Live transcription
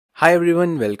Hi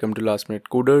everyone, welcome to Last Minute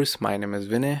Coders. My name is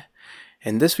Vinay.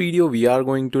 In this video, we are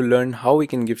going to learn how we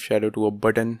can give shadow to a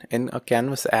button in a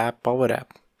Canvas app, PowerApp.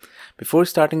 Before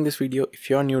starting this video, if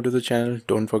you are new to the channel,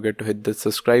 don't forget to hit the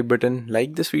subscribe button,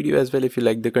 like this video as well if you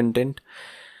like the content.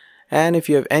 And if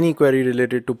you have any query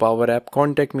related to PowerApp,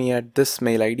 contact me at this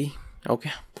mail ID.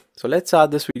 Okay, so let's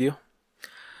start this video.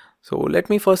 So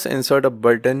let me first insert a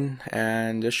button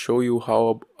and just show you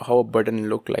how a button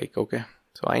look like. Okay.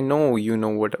 So I know you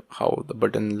know how the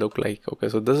button look like. Okay,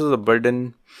 so this is a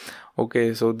button.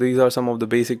 Okay, so these are some of the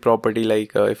basic property,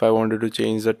 like if I wanted to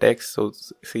change the text, so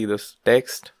see this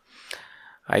text,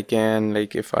 I can,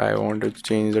 like, if I wanted to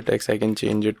change the text, I can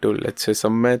change it to, let's say,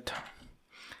 submit.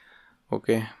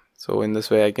 Okay, so in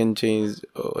this way I can change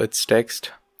its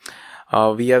text.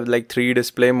 We have like 3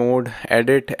 display mode.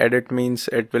 Edit means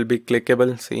it will be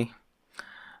clickable. See,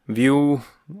 view,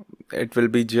 it will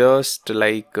be just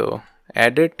like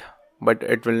edit, but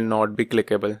it will not be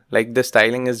clickable. Like the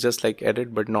styling is just like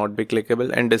edit but not be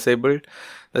clickable, and disabled,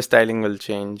 the styling will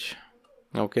change.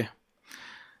 Okay,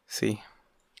 see,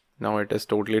 now it is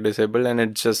totally disabled and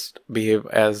it just behave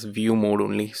as view mode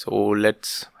only. So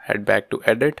let's head back to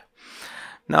edit.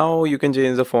 Now you can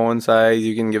change the font size,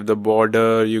 you can give the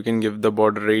border, you can give the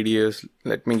border radius.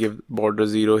 Let me give border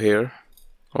 0 here.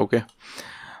 Okay,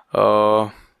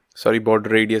 sorry, border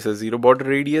radius is 0. Border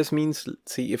radius means,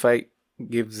 see, if I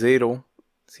give 0,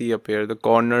 see up here the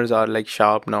corners are like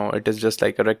sharp. Now it is just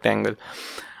like a rectangle,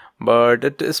 but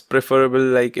it is preferable,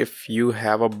 like if you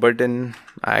have a button,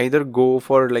 either go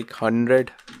for like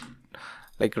 100,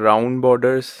 like round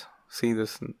borders. See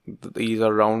this, these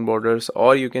are round borders,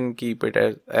 or you can keep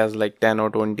it as like 10 or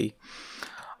 20,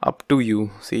 up to you.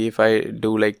 See, if I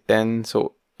do like 10,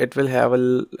 so it will have a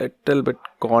little bit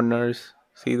corners.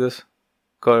 See this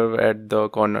curve at the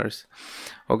corners.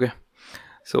 Okay,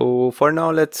 so for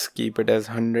now let's keep it as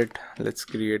 100. Let's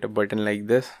create a button like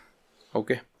this.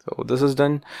 Okay, so this is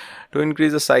done. To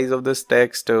increase the size of this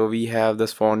text, we have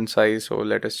this font size, so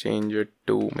let us change it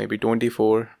to maybe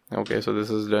 24. Okay, so this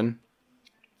is done.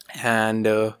 And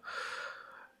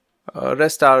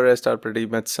rest are pretty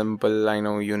much simple. I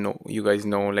know you guys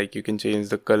know, like you can change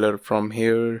the color from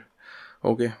here.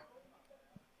 Okay,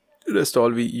 rest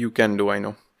all you can do, I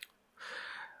know.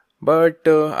 But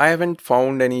I haven't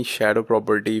found any shadow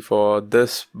property for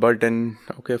this button.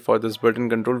 Okay, for this button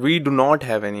control we do not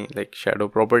have any like shadow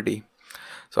property.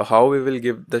 So how we will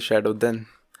give the shadow then?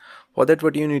 For that,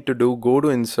 what you need to do, go to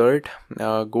insert,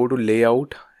 go to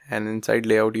layout, and inside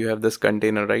layout you have this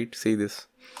container, right? See this,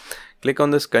 click on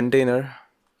this container.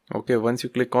 Okay, once you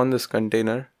click on this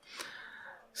container,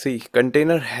 see,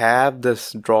 container have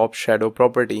this drop shadow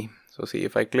property. So see,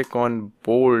 if I click on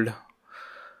bold,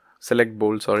 select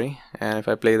bold, sorry, and if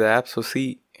I play the app, so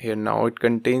see here, now it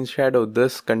contains shadow.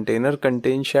 This container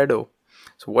contains shadow.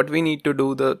 So what we need to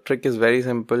do, the trick is very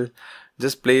simple.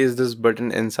 Just place this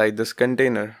button inside this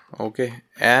container. Okay,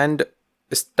 and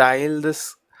style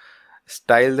this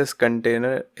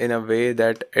container in a way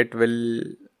that it will,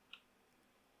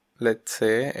 let's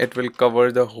say, it will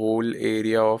cover the whole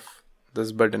area of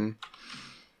this button.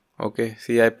 Okay,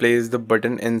 see, I place the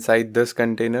button inside this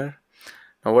container.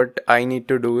 Now what I need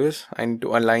to do is, I need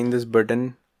to align this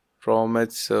button from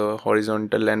its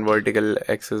horizontal and vertical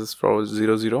axis for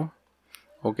 0 0.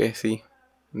 Okay, see,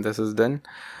 this is done.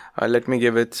 Let me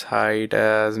give its height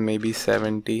as maybe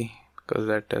 70, because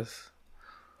that is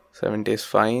 70 is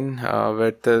fine.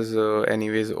 Width is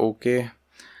anyways okay.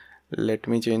 Let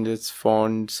me change its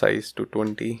font size to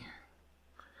 20.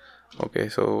 Okay,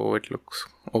 so it looks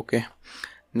okay.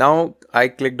 Now I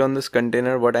clicked on this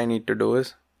container. What I need to do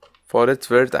is, for its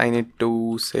width I need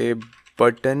to say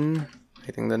button,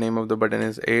 I think the name of the button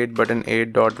is 8, button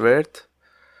 8 dot width,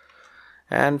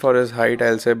 and for its height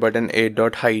I'll say button 8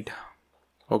 dot height.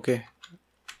 Okay,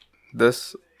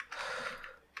 this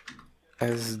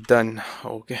is done.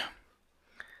 Okay,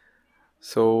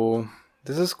 so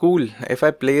this is cool. If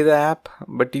I play the app,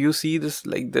 but you see this,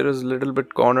 like there is little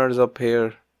bit corners up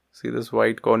here. See this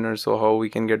white corner, so how we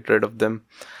can get rid of them?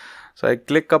 So I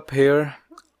click up here,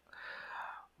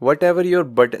 whatever your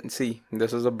button, see,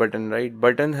 this is a button, right?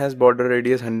 Button has border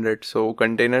radius 100, so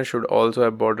container should also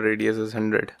have border radius is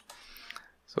 100.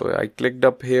 So I clicked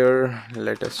up here,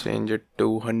 let us change it to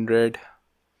 100,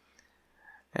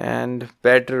 and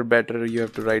better you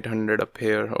have to write 100 up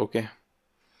here. Okay,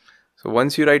 so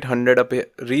once you write 100 up here,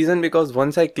 reason because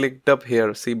once I clicked up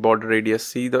here, see border radius,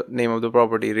 see the name of the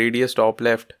property, radius top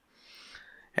left,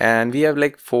 and we have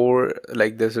like 4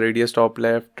 like this: radius top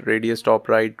left, radius top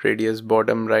right, radius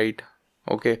bottom right.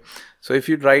 Okay, so if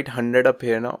you write 100 up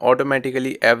here, now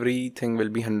automatically everything will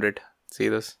be 100. See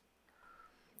this,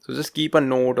 So just keep a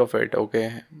note of it,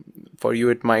 okay? For you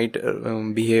it might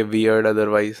behave weird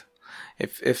otherwise.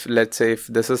 If let's say if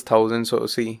this is 1000, so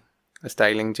see a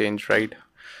styling change, right?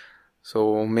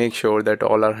 So make sure that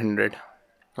all are 100.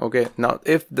 Okay, now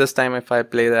if this time if I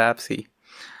play the app, see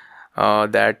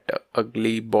that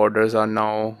ugly borders are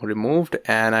now removed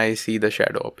and I see the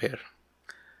shadow up here.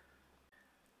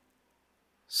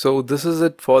 So this is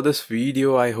it for this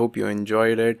video. I hope you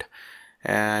enjoyed it,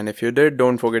 and if you did,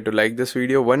 don't forget to like this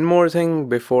video. One more thing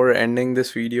before ending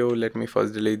this video, let me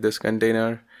first delete this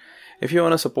container. If you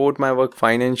want to support my work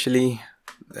financially,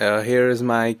 here is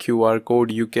my QR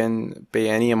code. You can pay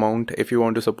any amount if you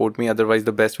want to support me. Otherwise,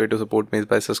 the best way to support me is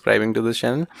by subscribing to this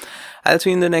channel. I'll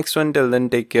see you in the next one. Till then,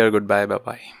 take care. Goodbye. Bye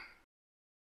bye.